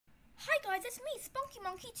Hi guys, it's me,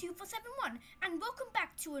 SpunkyMonkey2471, and welcome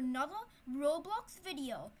back to another Roblox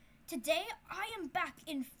video. Today, I am back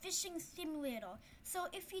in Fishing Simulator. So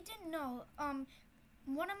if you didn't know,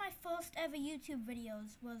 one of my first ever YouTube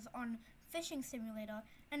videos was on Fishing Simulator,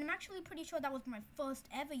 and I'm actually pretty sure that was my first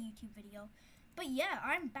ever YouTube video. But yeah,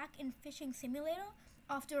 I'm back in Fishing Simulator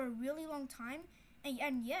after a really long time,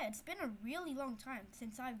 and yeah, it's been a really long time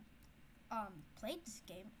since I've played this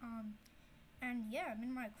game. And yeah, I'm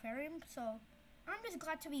in my aquarium, so I'm just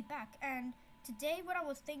glad to be back. And today what I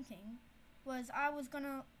was thinking was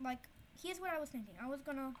here's what I was thinking.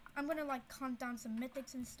 I'm gonna like hunt down some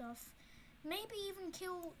mythics and stuff. Maybe even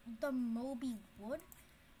kill the MOBY wood.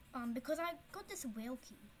 Because I got this whale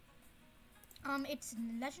key. It's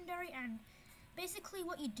legendary, and basically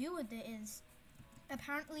what you do with it is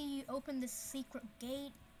apparently you open this secret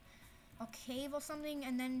gate or cave or something,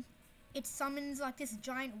 and then it summons like this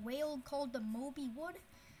giant whale called the MOBY wood.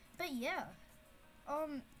 But yeah,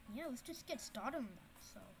 yeah, let's just get started on that.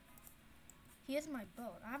 So here's my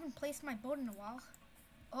boat. I haven't placed my boat in a while.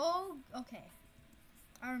 Oh, okay.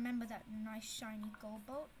 I remember that nice shiny gold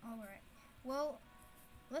boat. Alright, well,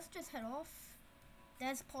 let's just head off.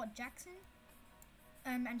 There's Port Jackson.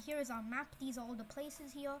 And here is our map. These are all the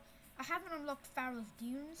places here. I haven't unlocked Pharaoh's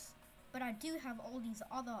Dunes, but I do have all these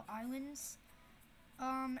other islands.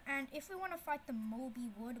 And if we want to fight the MOBY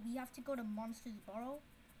wood, we have to go to Monster's Burrow.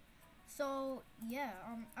 So yeah,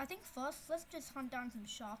 I think first let's just hunt down some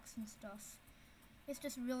sharks and stuff. It's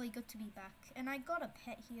just really good to be back. And I got a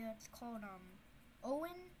pet here. It's called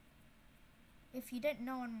Owen. If you didn't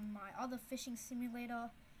know, on my other Fishing Simulator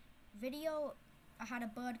video, I had a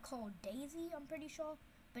bird called Daisy, I'm pretty sure.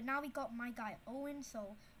 But now we got my guy Owen,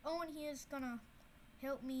 so Owen here is gonna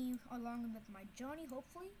help me along with my journey,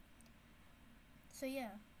 hopefully. So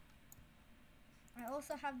yeah, I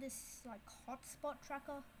also have this like hotspot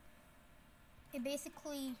tracker. It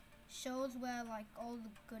basically shows where like all the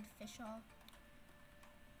good fish are.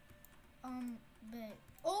 But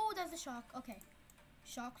oh, there's a shark. Okay,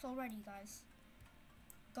 sharks already, guys.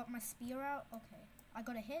 Got my spear out. Okay, I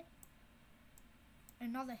got a hit,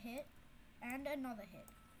 another hit, and another hit.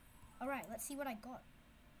 All right, let's see what I got.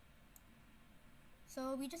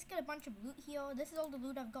 So we just get a bunch of loot here. This is all the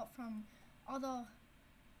loot I've got from other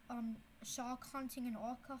shark hunting and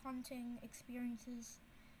orca hunting experiences.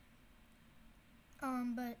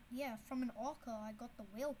 But yeah, from an orca I got the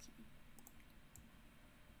whale key.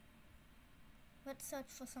 Let's search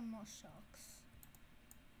for some more sharks.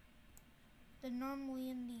 They're normally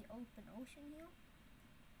in the open ocean here.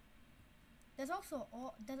 There's also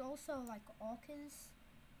like orcas.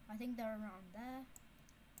 I think they're around there.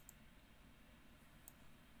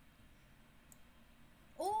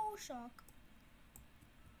 Oh, shark.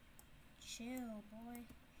 Chill, boy.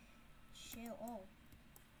 Chill. Oh.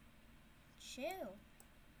 Chill.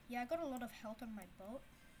 Yeah, I got a lot of health on my boat.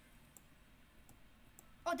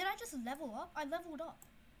 Oh, did I just level up? I leveled up.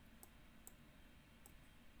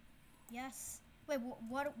 Yes. Wait,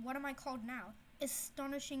 what am I called now?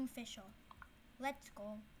 Astonishing Fisher. Let's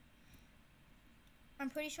go. I'm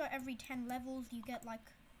pretty sure every 10 levels you get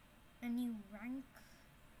like a new rank.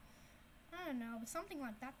 I don't know, but something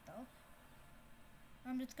like that though.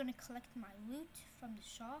 I'm just gonna collect my loot from the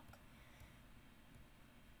shark.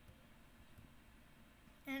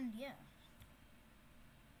 And yeah.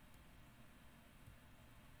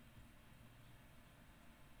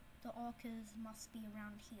 The orcas must be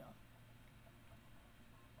around here.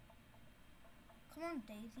 Come on,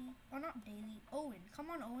 Daisy. Or not Daisy. Owen. Come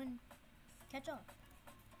on, Owen. Catch up.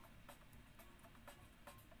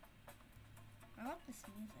 I like this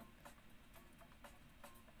music.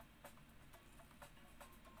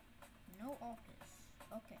 No orcas.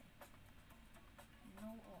 Okay. No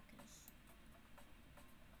orcas.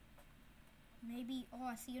 Maybe, oh,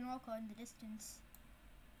 I see an orca in the distance.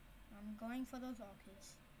 I'm going for those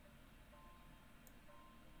orcas.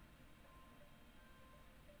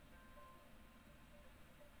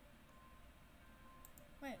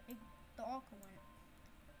 Wait, the orca went.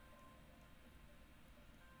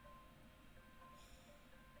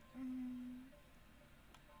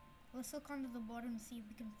 Let's look under the bottom and see if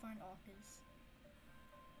we can find orcas.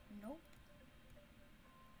 Nope.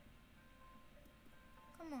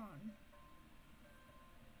 Come on.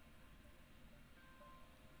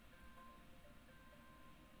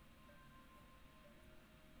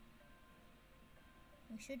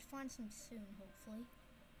 We should find some soon, hopefully.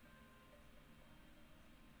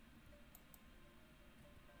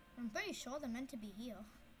 I'm pretty sure they're meant to be here.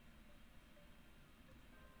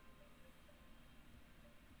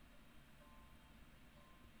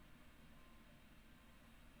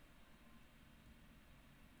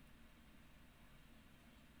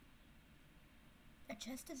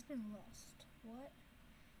 chest has been lost. What?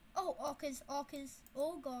 Oh, orcas.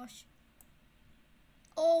 Oh gosh.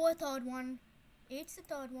 Oh, a third one. It's the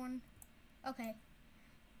third one. Okay.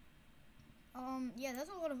 Yeah, there's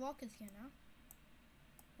a lot of orcas here now.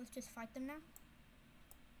 Let's just fight them now.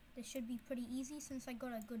 This should be pretty easy since I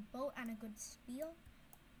got a good bow and a good spear.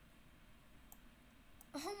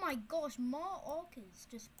 Oh my gosh, more orcas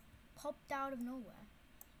just popped out of nowhere.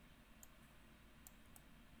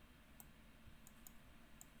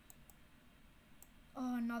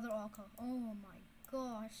 Oh, another orca. Oh my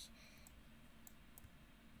gosh.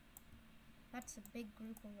 That's a big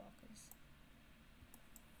group of orcas.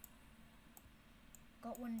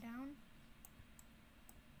 Got one down.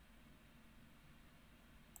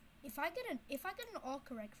 If I get an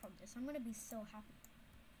orca egg from this, I'm gonna be so happy.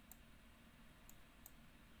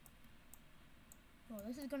 Oh,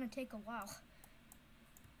 this is gonna take a while.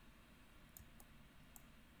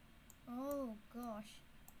 Oh gosh.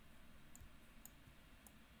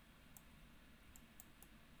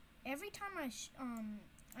 Every time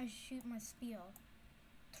I shoot my spear,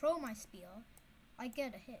 throw my spear, I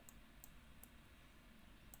get a hit.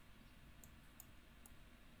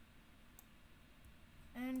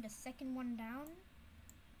 And the second one down.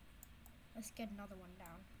 Let's get another one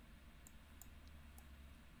down.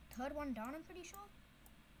 Third one down, I'm pretty sure.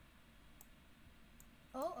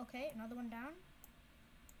 Oh, okay, another one down.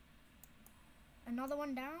 Another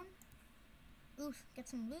one down. Oof, get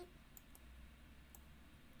some loot.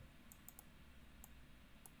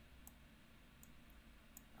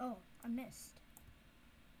 Oh, I missed.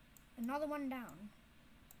 Another one down.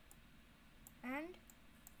 And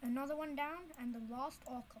another one down, and the last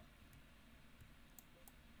orca.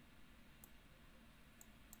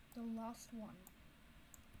 The last one.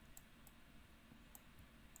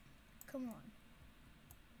 Come on.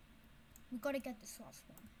 We gotta get this last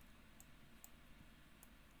one.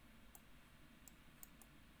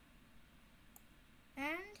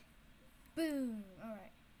 And boom.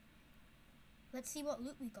 Alright. Let's see what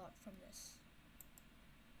loot we got from this.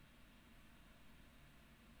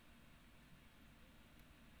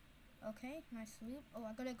 Okay, nice loot. Oh,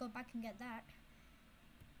 I gotta go back and get that.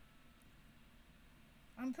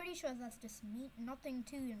 I'm pretty sure that's just meat, nothing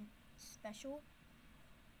too special.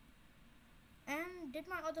 And did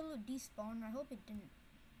my other loot despawn? I hope it didn't.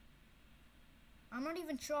 I'm not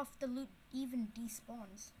even sure if the loot even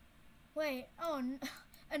despawns. Wait, oh,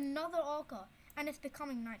 another orca. And it's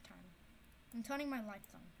becoming nighttime. I'm turning my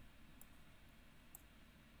lights on.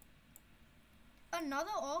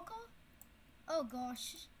 Another orca? Oh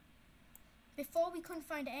gosh. Before we couldn't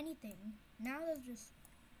find anything. Now there's just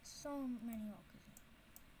so many orcas.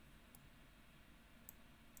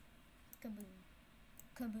 Kaboom.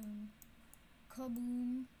 Kaboom.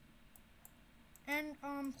 Kaboom. And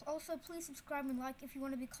also please subscribe and like if you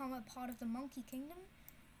want to become a part of the Monkey Kingdom.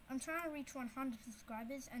 I'm trying to reach 100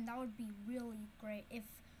 subscribers and that would be really great if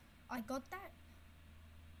I got that.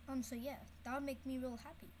 So yeah, that would make me real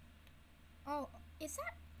happy. Oh, is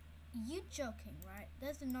that you joking, right?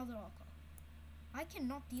 There's another orca. I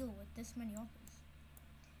cannot deal with this many orcas.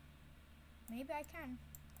 Maybe I can,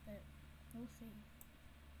 but we'll see.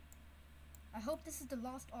 I hope this is the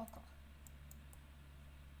last orca.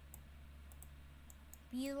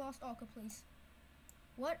 Be the last orca, please.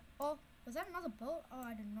 What? Oh, was that another boat? Oh,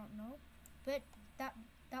 I did not know. But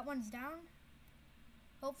that one's down.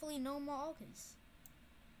 Hopefully no more orcas.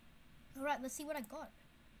 Alright, let's see what I got.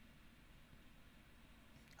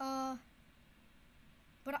 Oh,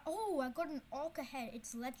 I got an orca head.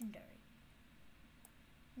 It's legendary.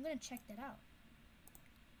 I'm gonna check that out.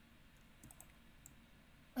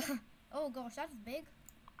 Oh gosh, that's big.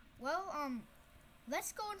 Well,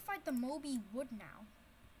 let's go and fight the MOBY wood now.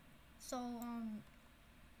 So,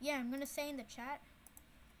 yeah, I'm gonna say in the chat,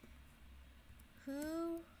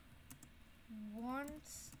 who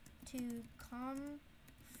wants to come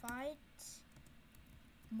fight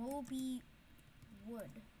MOBY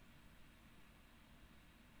wood?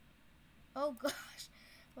 Oh gosh,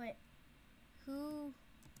 wait, who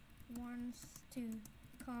wants to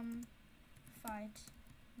come fight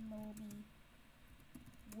MOBY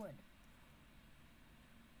wood?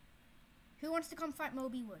 Who wants to come fight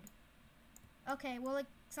MOBY wood? Okay, well, like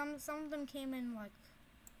some of them came in like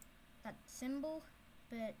that symbol,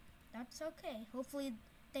 but that's okay. Hopefully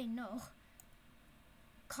they know.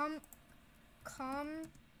 Come.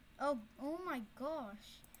 Oh my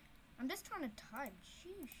gosh. I'm just trying to type.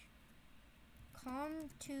 Sheesh. Come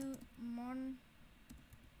to Monster's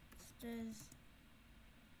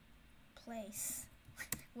place.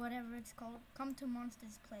 Whatever it's called. Come to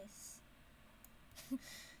Monster's place.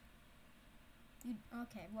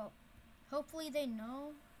 Okay, well, Hopefully they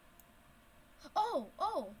know.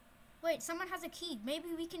 Oh! Wait, someone has a key. Maybe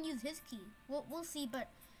we can use his key. We'll see, but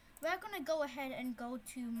we're gonna go ahead and go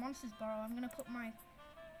to Monsters Burrow. I'm gonna put my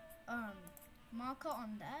marker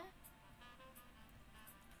on there.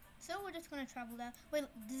 So we're just gonna travel there. Wait,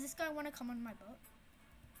 does this guy wanna come on my boat?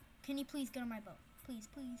 Can you please get on my boat? Please.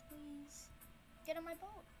 Get on my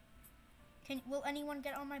boat. Will anyone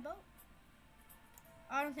get on my boat?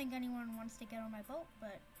 I don't think anyone wants to get on my boat,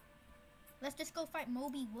 but let's just go fight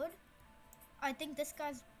Moby Wood. I think this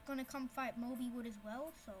guy's gonna come fight Moby Wood as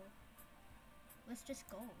well, so let's just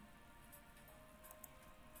go.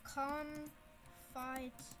 Come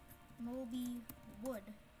fight Moby Wood.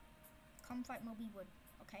 Come fight Moby Wood.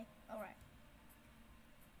 Okay, alright.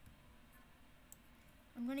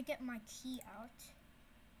 I'm gonna get my key out.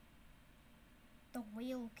 The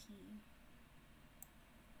whale key.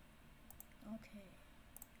 Okay.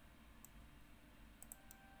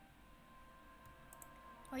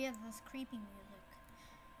 Oh yeah, there's creepy music.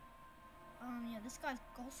 Yeah, this guy's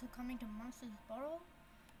also coming to Monsters Burrow.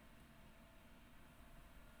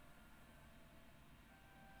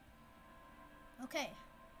 Okay,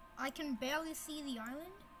 I can barely see the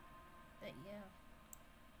island, but yeah.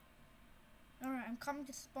 Alright, I'm coming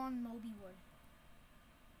to spawn Moby Wood.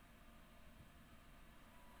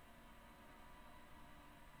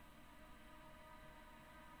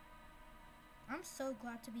 I'm so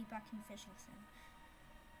glad to be back in Fishing Sim.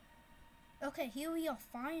 Okay, here we are,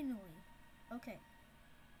 finally. Okay.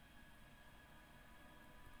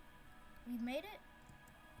 We made it?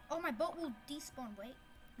 Oh, my boat will despawn. Wait,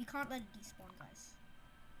 we can't let it despawn, guys.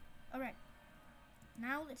 Alright.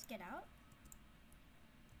 Now, let's get out.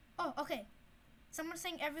 Oh, okay. Someone's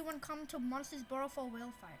saying everyone come to Monsters Burrow for a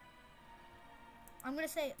whale fight. I'm gonna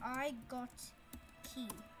say I got key.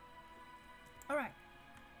 Alright.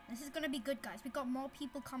 This is gonna be good, guys. We got more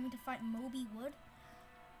people coming to fight Moby Wood.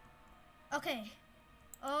 Okay.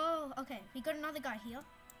 Oh, okay. We got another guy here.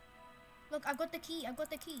 Look, I've got the key.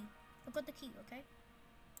 Okay?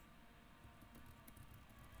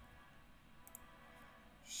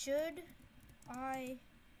 Should I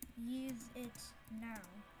use it now?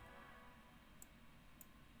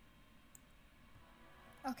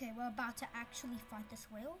 Okay, we're about to actually fight this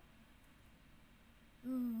whale.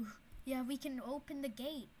 Ooh, yeah, we can open the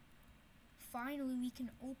gate. Finally, we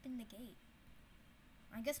can open the gate.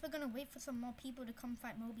 I guess we're gonna wait for some more people to come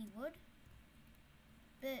fight Moby Wood.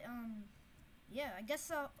 But, yeah, I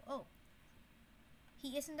guess, oh.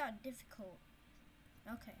 He isn't that difficult.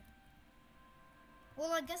 Okay.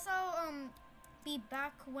 Well, I guess I'll, be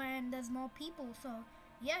back when there's more people. So,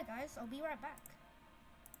 yeah, guys, I'll be right back.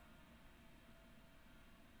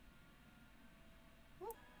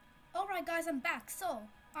 Alright, guys, I'm back. So,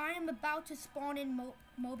 I am about to spawn in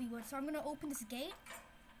Moby Wood. So, I'm gonna open this gate.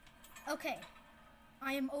 Okay.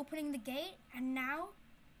 I am opening the gate, and now,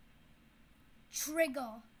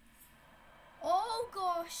 trigger. Oh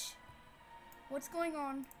gosh. What's going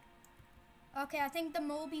on? Okay, I think the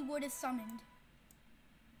Moby Wood is summoned.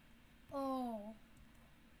 Oh.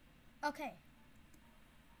 Okay.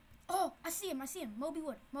 Oh, I see him. Moby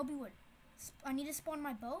Wood. I need to spawn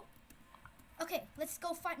my boat. Okay, let's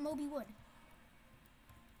go fight Moby Wood.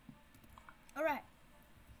 Alright.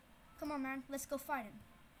 Come on, man. Let's go fight him.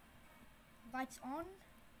 Lights on.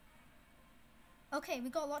 Okay, we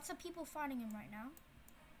got lots of people fighting him right now.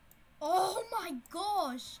 Oh my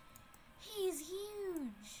gosh! He's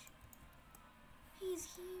huge!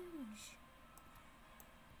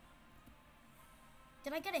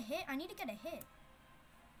 Did I get a hit? I need to get a hit.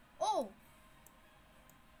 Oh!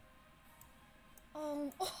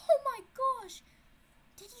 Oh my gosh!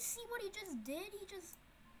 Did you see what he just did?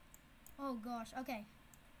 Oh gosh, okay.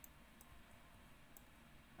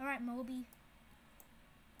 Alright, Moby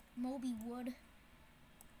Wood.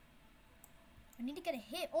 I need to get a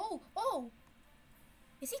hit. Oh!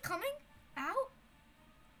 Is he coming out?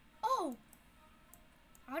 Oh!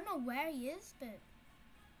 I don't know where he is, but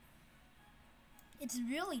it's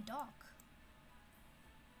really dark.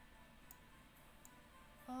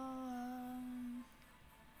 I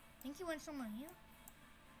think he went somewhere here.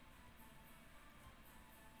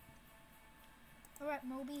 Alright,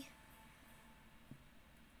 Moby.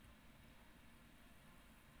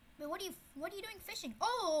 Wait, what are you doing fishing?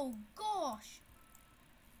 Oh gosh!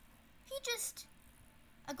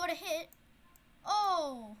 I got a hit.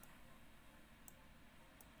 Oh!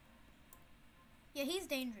 Yeah, he's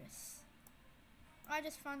dangerous. I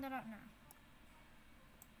just found that out now.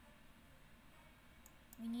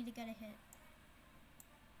 We need to get a hit.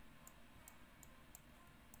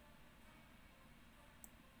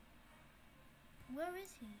 Where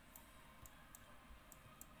is he?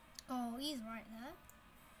 Oh, he's right there.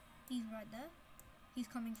 He's right there. He's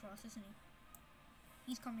coming for us, isn't he?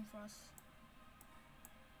 He's coming for us.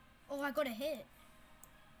 Oh, I got a hit.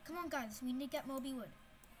 Come on, guys. We need to get Moby Wood.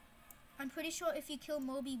 I'm pretty sure if you kill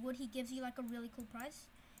Moby Wood, he gives you like a really cool prize.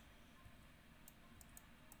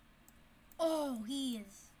 Oh, he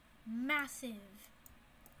is massive.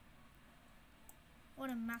 What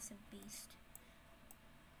a massive beast.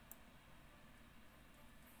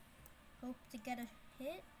 Hope to get a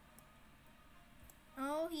hit.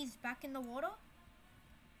 Oh, he's back in the water.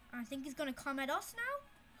 I think he's gonna come at us now.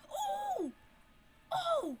 Oh!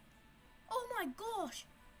 Oh! Oh my gosh!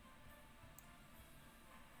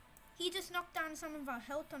 He just knocked down some of our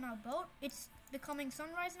health on our boat. It's becoming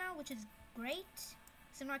sunrise now, which is great.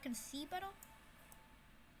 So now I can see better.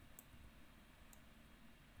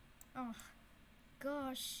 Oh,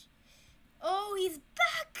 gosh. Oh, he's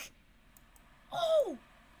back! Oh!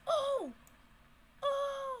 Oh!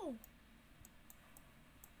 Oh!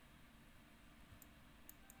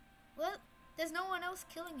 Well, there's no one else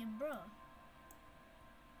killing him, bro.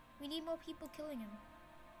 We need more people killing him.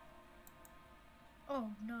 Oh,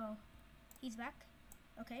 no. He's back.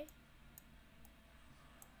 Okay.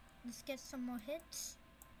 Let's get some more hits.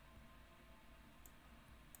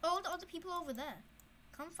 Oh, the other people over there.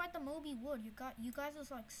 Come fight the Moby Wood. You guys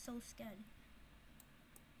are like so scared.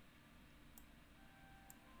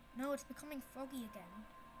 No, it's becoming foggy again.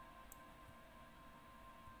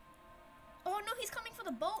 Oh no, he's coming for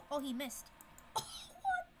the boat. Oh, he missed. Oh,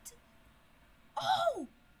 what? Oh!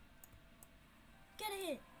 Get a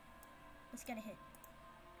hit. Let's get a hit.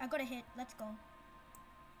 I got a hit. Let's go.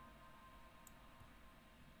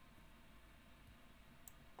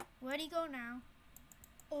 Where'd he go now?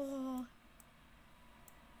 Oh.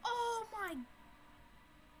 Oh my.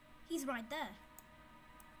 He's right there.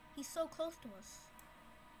 He's so close to us.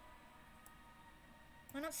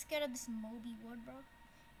 I'm not scared of this Moby Wood, bro.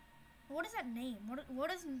 What is that name? What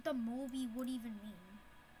does the Moby Wood even mean?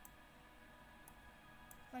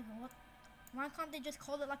 Like what? Why can't they just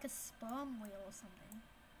call it like a sperm whale or something?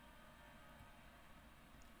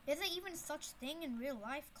 Is there even such thing in real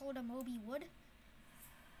life called a Moby Wood?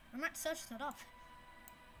 I might search that up.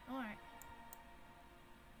 Alright.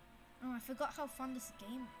 Oh, I forgot how fun this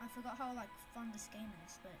game. I forgot how like fun this game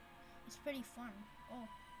is, but it's pretty fun. Oh,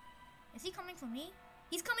 is he coming for me?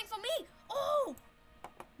 He's coming for me! Oh!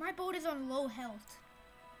 My boat is on low health.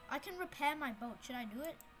 I can repair my boat. Should I do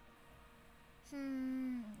it?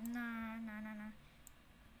 Nah.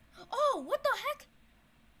 Oh, what the heck?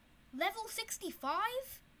 Level 65?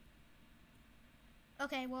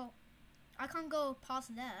 Okay, well, I can't go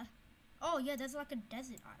past there. Oh, yeah, there's like a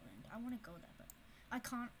desert island. I want to go there, but I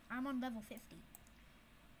can't. I'm on level 50.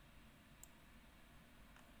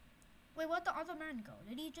 Wait, where'd the other man go?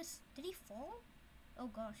 Did he fall? Oh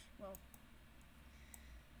gosh, well.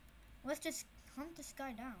 Let's just hunt this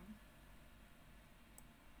guy down.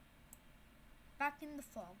 Back in the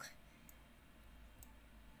fog.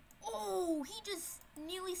 Oh, he just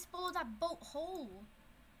nearly swallowed that boat whole.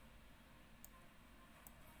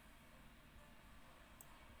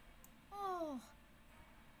 Oh.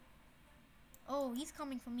 Oh, he's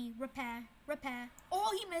coming for me. Repair.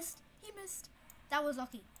 Oh, he missed. That was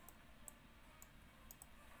lucky.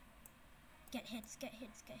 Get hits.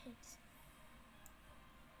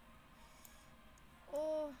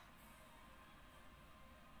 Oh.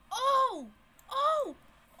 Oh!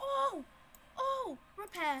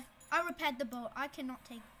 Repair. I repaired the boat. I cannot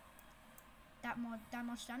take that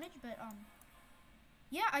much damage, but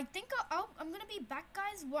yeah, I think I'm gonna be back,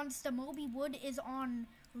 guys, once the Moby Wood is on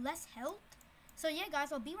less health. So yeah,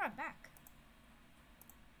 guys, I'll be right back.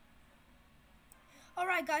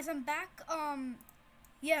 Alright, guys, I'm back.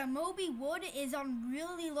 Yeah, Moby Wood is on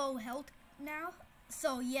really low health now.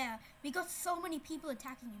 So yeah, we got so many people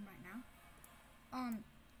attacking him right now.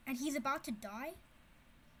 And he's about to die.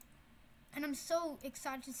 And I'm so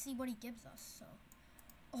excited to see what he gives us, so.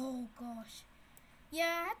 Oh gosh.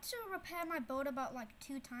 Yeah, I had to repair my boat about like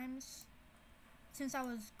 2 times since I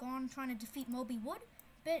was gone trying to defeat Moby Wood.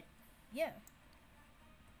 But yeah.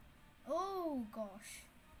 Oh gosh.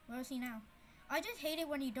 Where is he now? I just hate it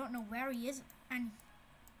when you don't know where he is, and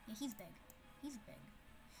yeah, he's big.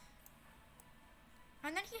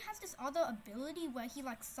 And then he has this other ability where he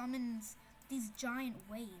like summons these giant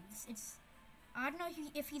waves. I don't know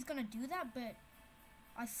if he's gonna do that, but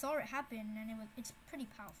I saw it happen and it's pretty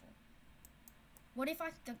powerful. What if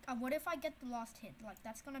I get the last hit? Like,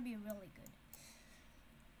 that's gonna be really good.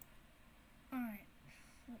 Alright,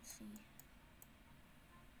 let's see.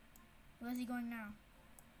 Where's he going now?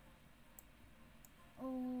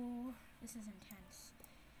 Oh, this is intense.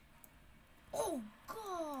 Oh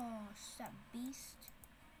gosh! that beast.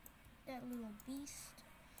 That little beast.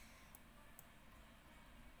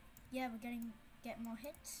 Yeah, we're get more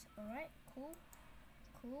hits. Alright, cool.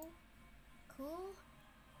 Cool. Cool.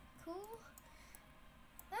 Cool.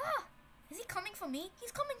 Ah! Is he coming for me?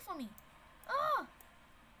 He's coming for me. Ah!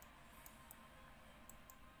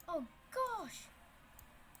 Oh gosh.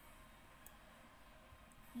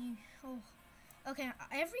 Oh. Okay,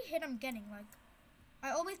 every hit I'm getting, like, I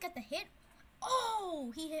always get the hit.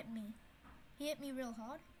 Oh! He hit me. He hit me real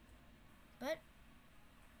hard. But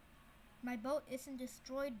my boat isn't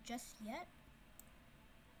destroyed just yet.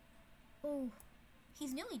 Oh,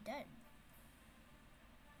 he's nearly dead.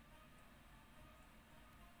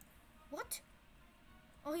 What?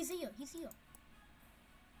 Oh, he's here. He's here.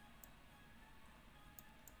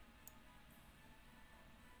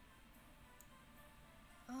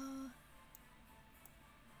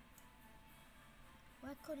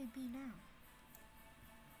 Where could he be now?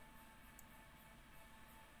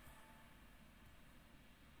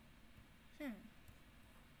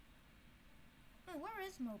 Oh, where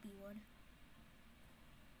is Moby Wood?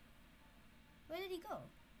 Where did he go?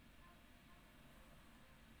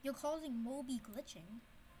 You're causing Moby glitching.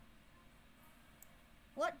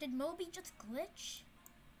 What? Did Moby just glitch?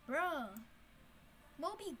 Bruh.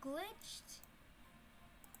 Moby glitched?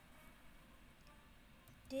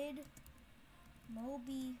 Did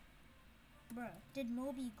Moby glitch? Did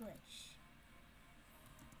Moby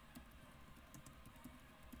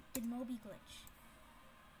glitch?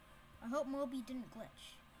 I hope Moby didn't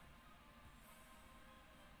glitch.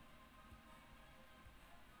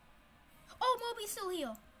 Oh, Moby's still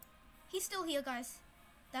here. He's still here, guys.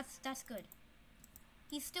 That's good.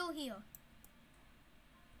 He's still here.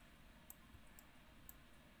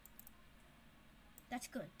 That's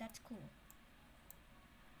good. That's cool.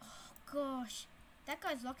 Oh gosh, that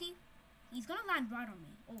guy's lucky. He's gonna land right on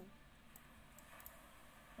me. Oh.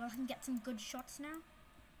 Well, I can get some good shots now.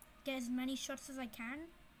 Get as many shots as I can.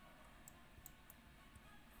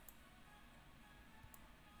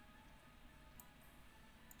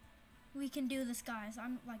 We can do this, guys.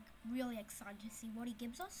 I'm like really excited to see what he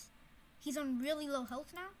gives us. He's on really low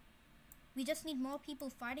health now. We just need more people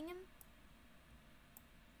fighting him.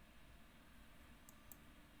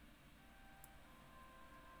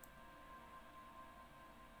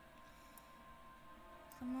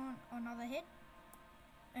 Come on, another hit.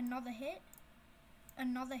 Another hit.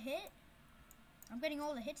 Another hit. I'm getting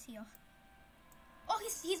all the hits here. Oh,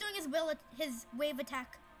 he's doing his wave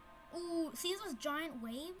attack. Ooh, see those giant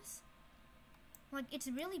waves? Like, it's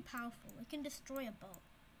really powerful. It can destroy a boat.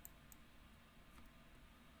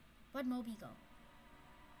 Where'd Moby go?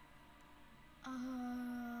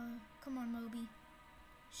 Come on, Moby.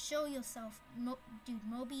 Show yourself. Dude,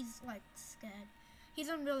 Moby's, like, scared. He's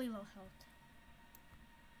on really low health.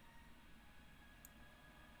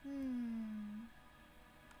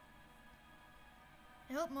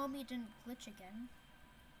 I hope Moby didn't glitch again.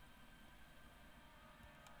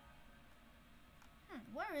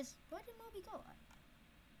 Where did Moby go?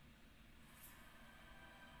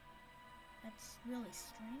 That's really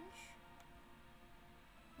strange.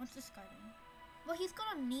 What's this guy doing? Well, he's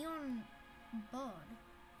got a neon bird.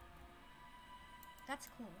 That's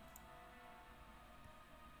cool.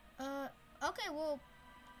 Okay, well,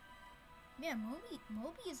 yeah,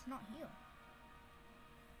 Moby is not here.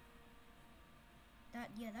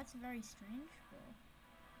 That's very strange. Well,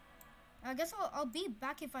 I guess I'll be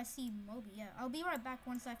back if I see Moby. Yeah, I'll be right back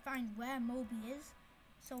once I find where Moby is.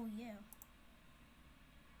 So yeah.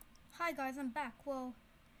 Hi guys, I'm back. Well,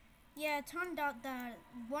 yeah, it turned out that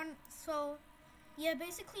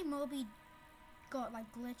basically Moby got like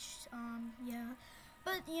glitched. Yeah,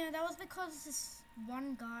 but yeah, that was because this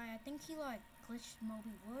one guy, I think he like glitched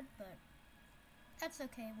Moby Wood, but that's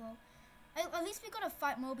okay. Well, at least we gotta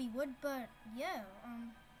fight Moby Wood, but yeah,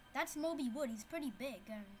 that's Moby Wood. He's pretty big,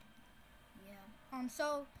 and yeah.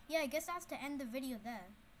 So yeah, I guess that's to end the video there.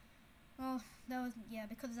 Well, that was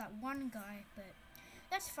because of that one guy, but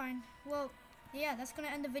that's fine. Well, yeah, that's gonna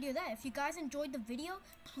end the video there. If you guys enjoyed the video,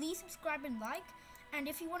 please subscribe and like. And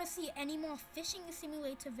if you want to see any more fishing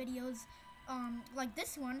simulator videos, like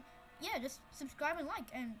this one, yeah, just subscribe and like.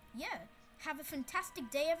 And yeah, have a fantastic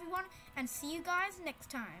day, everyone, and see you guys next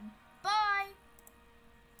time.